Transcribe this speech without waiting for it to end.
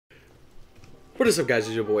What is up, guys?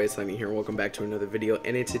 It's your boy ItssLightning here, and welcome back to another video.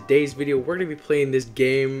 And in today's video, we're going to be playing this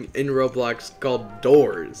game in Roblox called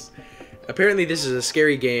Doors. Apparently, this is a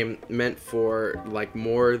scary game meant for like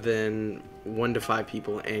more than 1 to 5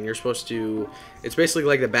 people, and you're supposed to. It's basically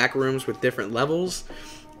like the back rooms with different levels,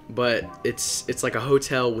 but it's like a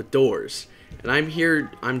hotel with doors. And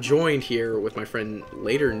I'm joined here with my friend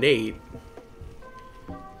LaterNate.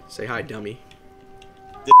 Say hi, dummy.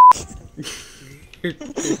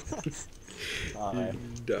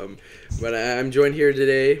 Dumb. But I'm joined here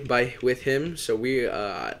today with him. So we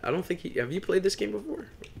I don't think have you played this game before,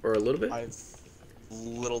 or a little bit? I've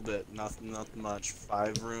little bit, not much.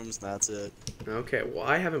 5 rooms, that's it. Okay, well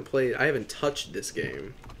I haven't touched this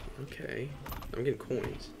game. Okay, I'm getting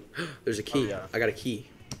coins. There's a key. Oh, yeah. I got a key.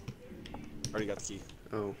 Already got the key.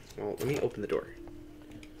 Oh, well, let me open the door.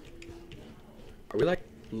 Are we like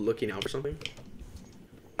looking out for something?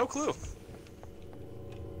 No clue.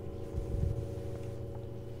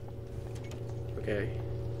 Okay.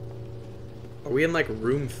 Are we in like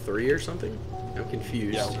room 3 or something? I'm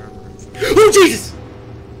confused. Yeah, we're in room 3. Oh Jesus!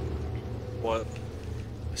 What?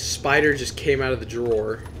 A spider just came out of the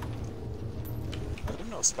drawer. I didn't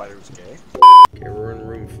know a spider was gay. Okay, we're in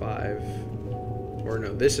room 5. Or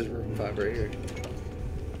no, this is room 5 right here.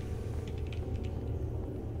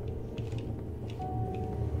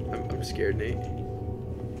 I'm scared, Nate.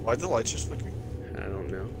 Why'd the lights just flicker? I don't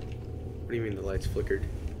know. What do you mean the lights flickered?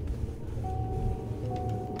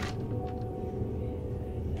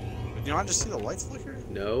 Did you not just see the lights flicker?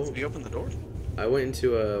 No. Did you open the door? I went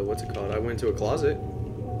into a, what's it called? I went into a closet.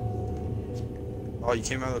 Oh, you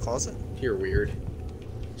came out of the closet? You're weird.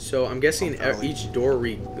 So I'm guessing each door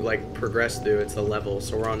we like progress through, it's a level.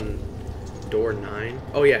 So we're on door 9.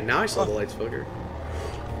 Oh yeah, now I saw the lights flicker.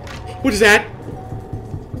 What is that?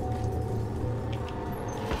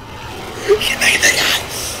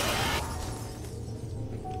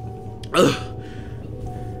 Ugh.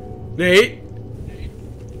 Nate?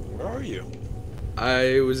 Where are you?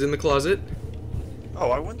 I was in the closet.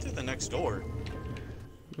 Oh, I went through the next door.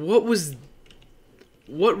 What was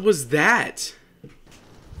that?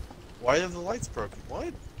 Why are the lights broken?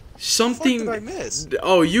 What? Something. What the fuck did I miss?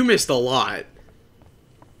 Oh, you missed a lot.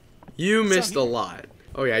 You missed a lot.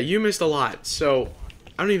 Oh yeah, you missed a lot. So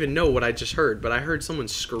I don't even know what I just heard, but I heard someone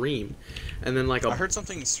scream, and then like I heard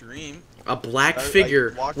something scream. A black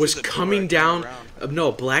figure was coming down. No,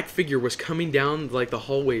 a black figure was coming down like the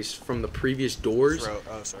hallways from the previous doors.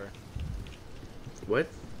 Oh, sorry. What?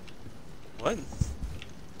 What?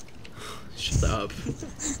 Shut up.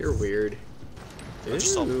 You're weird.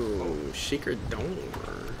 Ooh, Ooh, secret door.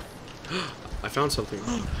 I found something.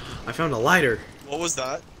 I found a lighter. What was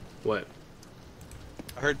that? What?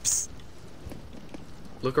 I heard psst.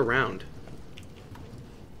 Look around.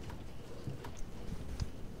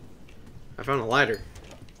 I found a lighter.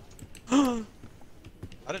 I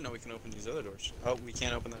didn't know we can open these other doors. Oh, we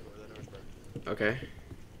can't open that door. That door's broken. Okay.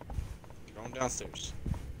 We're going downstairs.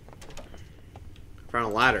 I found a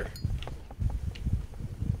ladder.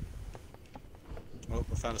 Oh,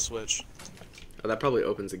 I found a switch. Oh, that probably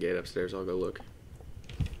opens the gate upstairs. I'll go look.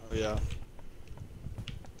 Oh, yeah.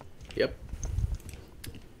 Yep.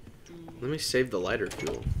 Let me save the lighter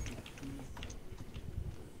fuel.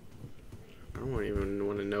 I don't even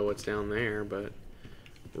want to know what's down there, but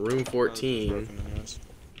room 14.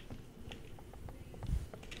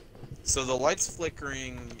 So the lights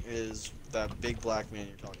flickering is that big black man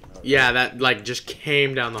you're talking about. Yeah, right? that like just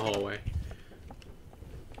came down the hallway.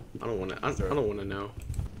 I don't want to. I don't want to know.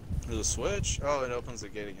 There's a switch. Oh, it opens the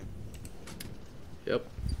gate again. Yep.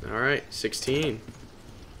 All right, 16.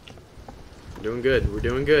 We're doing good. We're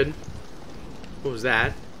doing good. What was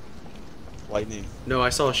that? Lightning. No, I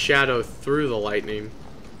saw a shadow through the lightning.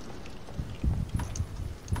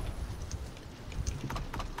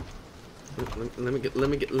 Let me get the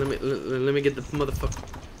motherfucker.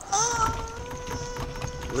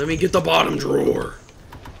 Let me get the bottom drawer.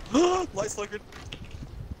 Lights flickered.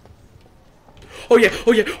 Oh yeah,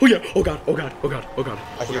 oh yeah, oh yeah, oh god, oh god, oh god, oh god.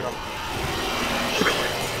 I hear them.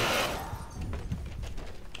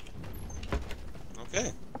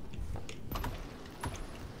 Okay.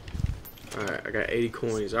 Alright, I got 80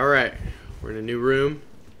 coins. Alright, we're in a new room.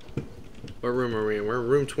 What room are we in? We're in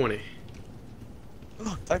room 20.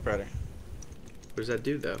 Oh, typewriter. What does that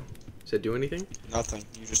do, though? Does that do anything? Nothing.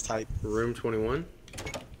 You just type. Room 21?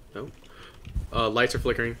 No. Lights are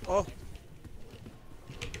flickering. Oh.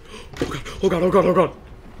 Oh god, oh god, oh god, oh god.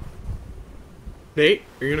 Nate,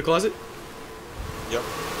 are you in a closet? Yep.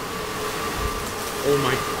 Oh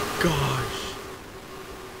my gosh.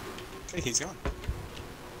 Hey, he's gone.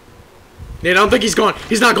 Nate, I don't think he's gone.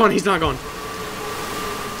 He's not gone. He's not gone.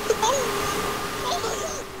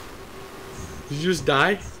 Did you just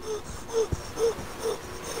die?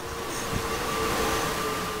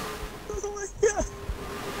 Oh my god.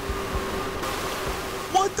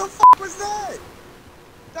 What the fuck was that?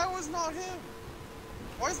 That was not him.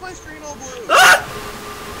 Why is my screen all blue? Ah!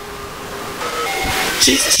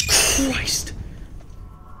 Jesus Christ.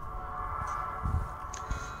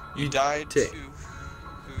 You died to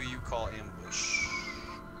who you call ambush.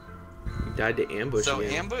 You died to ambush. So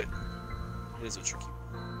again. ambush is a tricky one.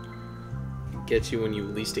 Gets you when you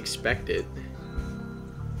least expect it.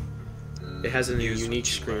 It has a unique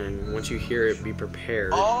screen. Once you hear it, be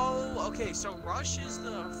prepared. Oh, okay. So rush is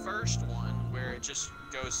the first one where it just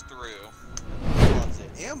goes through.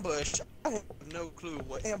 Ambush, I have no clue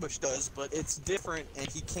what ambush does, but it's different, and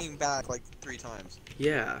he came back like 3 times.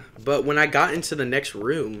 Yeah, but when I got into the next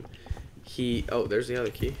room, he... Oh, there's the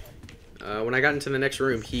other key. When I got into the next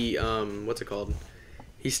room, he, what's it called?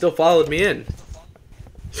 He still followed me in.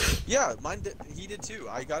 Yeah, he did too.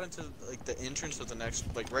 I got into, like, the entrance of the next,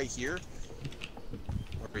 like, right here.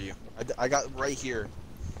 Where are you? I got right here.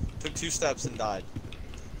 Took 2 steps and died.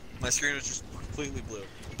 My screen was just completely blue.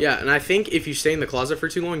 Yeah, and I think if you stay in the closet for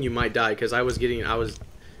too long, you might die, because I was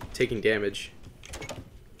taking damage.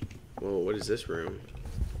 Whoa, what is this room?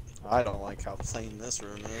 I don't like how plain this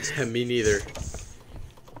room is. Me neither.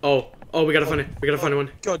 Oh, we gotta find it. We gotta find one.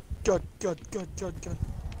 Good. Oh.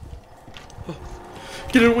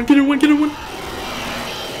 Get in one.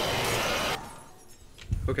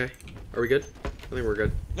 Okay, are we good? I think we're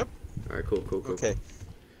good. Yep. All right, cool. Okay.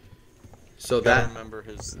 So remember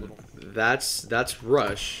his little... That's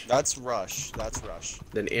rush. That's rush.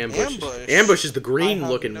 Then ambush. Ambush is the green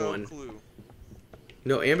looking one. Clue.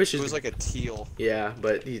 No, ambush is. It was like a teal. Yeah,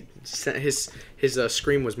 but his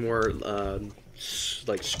scream was more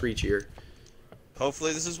like screechier.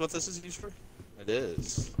 Hopefully, this is what this is used for. It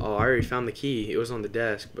is. Oh, I already found the key. It was on the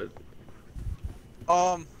desk, but.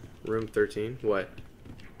 Room 13. What?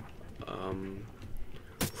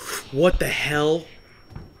 What the hell?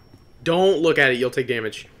 Don't look at it. You'll take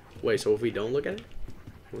damage. Wait, so if we don't look at it,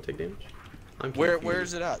 we'll take damage? Where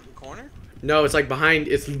is it at? The corner? No, it's like behind.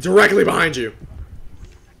 It's directly behind you.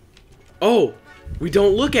 Oh, we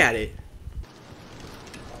don't look at it.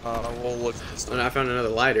 We'll look. Oh, no, I found another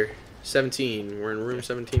lighter. 17. We're in room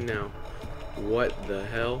 17 now. What the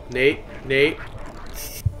hell? Nate. I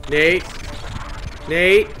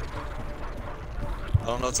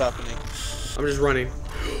don't know what's happening. I'm just running.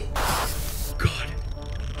 God.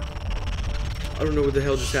 I don't know what the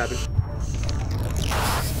hell just happened.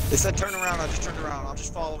 It said turn around. I just turned around. I'm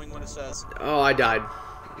just following what it says. Oh, I died.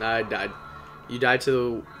 You died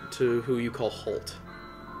to who you call Holt.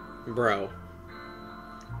 Bro.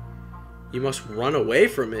 You must run away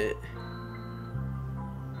from it.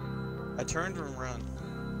 I turned and run.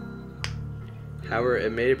 However,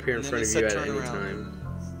 it may appear in front of you at any around. time.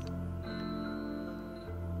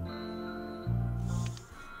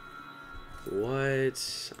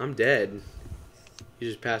 What? I'm dead. You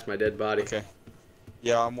just passed my dead body. Okay.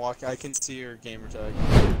 Yeah, I'm walking. I can see your gamer tag.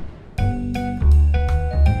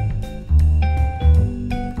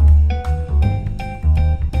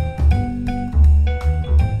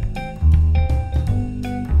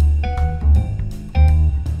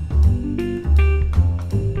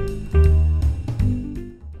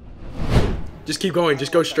 Just keep going.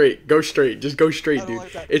 Just go straight. Go straight. Just go straight, dude.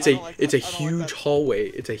 Like It's a huge hallway.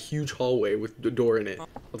 It's a huge hallway with the door in it.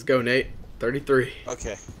 Let's go, Nate. 33.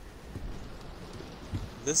 Okay.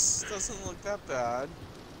 This doesn't look that bad.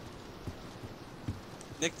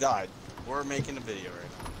 Nick died. We're making a video right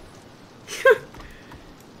now.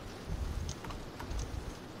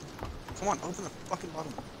 Come on, open the fucking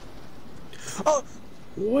bottom. Oh!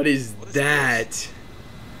 What is that? This?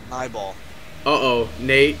 Eyeball. Uh-oh,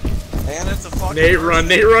 Nate. And it's a fucking... Nate, run.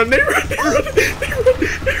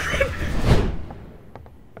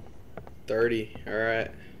 30.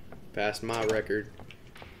 Alright. Passed my record.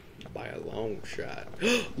 By a long shot.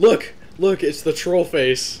 Look! Look, it's the troll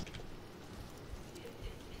face.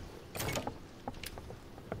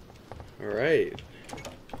 Alright.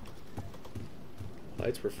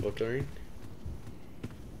 Lights were flickering.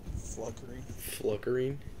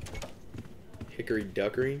 Flickering. Hickory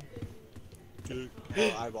duckering. Oh,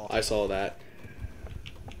 eyeball. I saw that.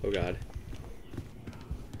 Oh god.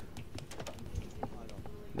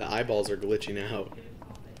 The eyeballs are glitching out.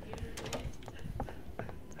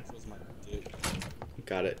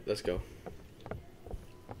 Got it. Let's go.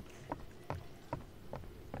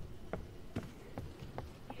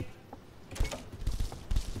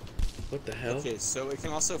 What the hell? Okay, so it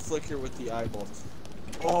can also flicker with the eyeball.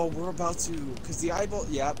 Oh, we're about to, because the eyeball,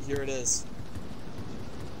 yep, here it is.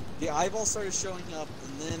 The eyeball started showing up,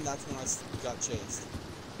 and then that's when I got chased.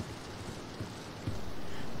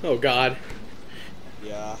 Oh God.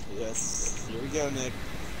 Yeah, yes. Here we go, Nick.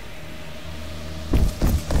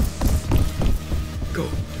 Go.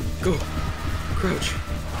 Go. Crouch.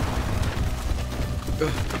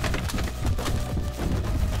 Go.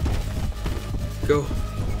 Go.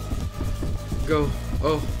 Go.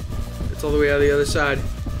 Oh. It's all the way out the other side.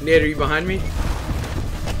 Nate, are you behind me?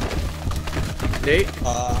 Nate?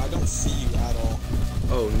 I don't see you at all.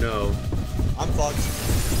 Oh no. I'm fucked.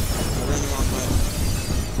 I ran the wrong way.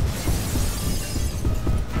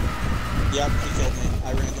 Yep, he killed me.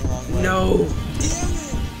 I ran the wrong way. No. Damn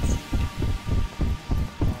it!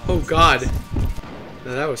 Oh God.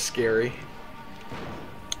 Now that was scary.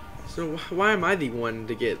 So why am I the one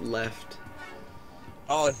to get left?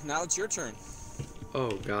 Oh, now it's your turn. Oh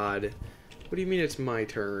God. What do you mean it's my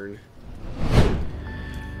turn?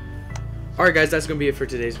 Alright guys, that's going to be it for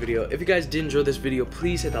today's video. If you guys did enjoy this video,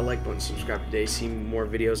 please hit that like button, subscribe today, see more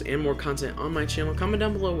videos and more content on my channel. Comment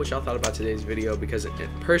down below what y'all thought about today's video, because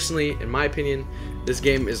personally, in my opinion, this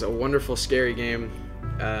game is a wonderful, scary game.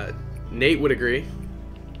 Nate would agree.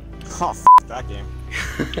 Oh, that game.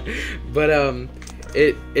 But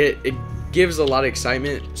it gives a lot of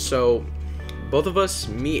excitement. So both of us,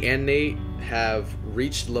 me and Nate, have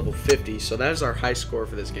reached level 50, so that is our high score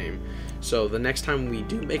for this game. So the next time we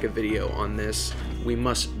do make a video on this, we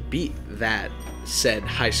must beat that said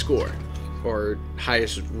high score, or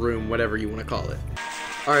highest room, whatever you want to call it.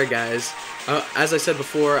 Alright guys, as I said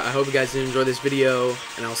before, I hope you guys did enjoy this video,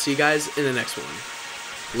 and I'll see you guys in the next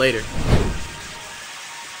one. Later.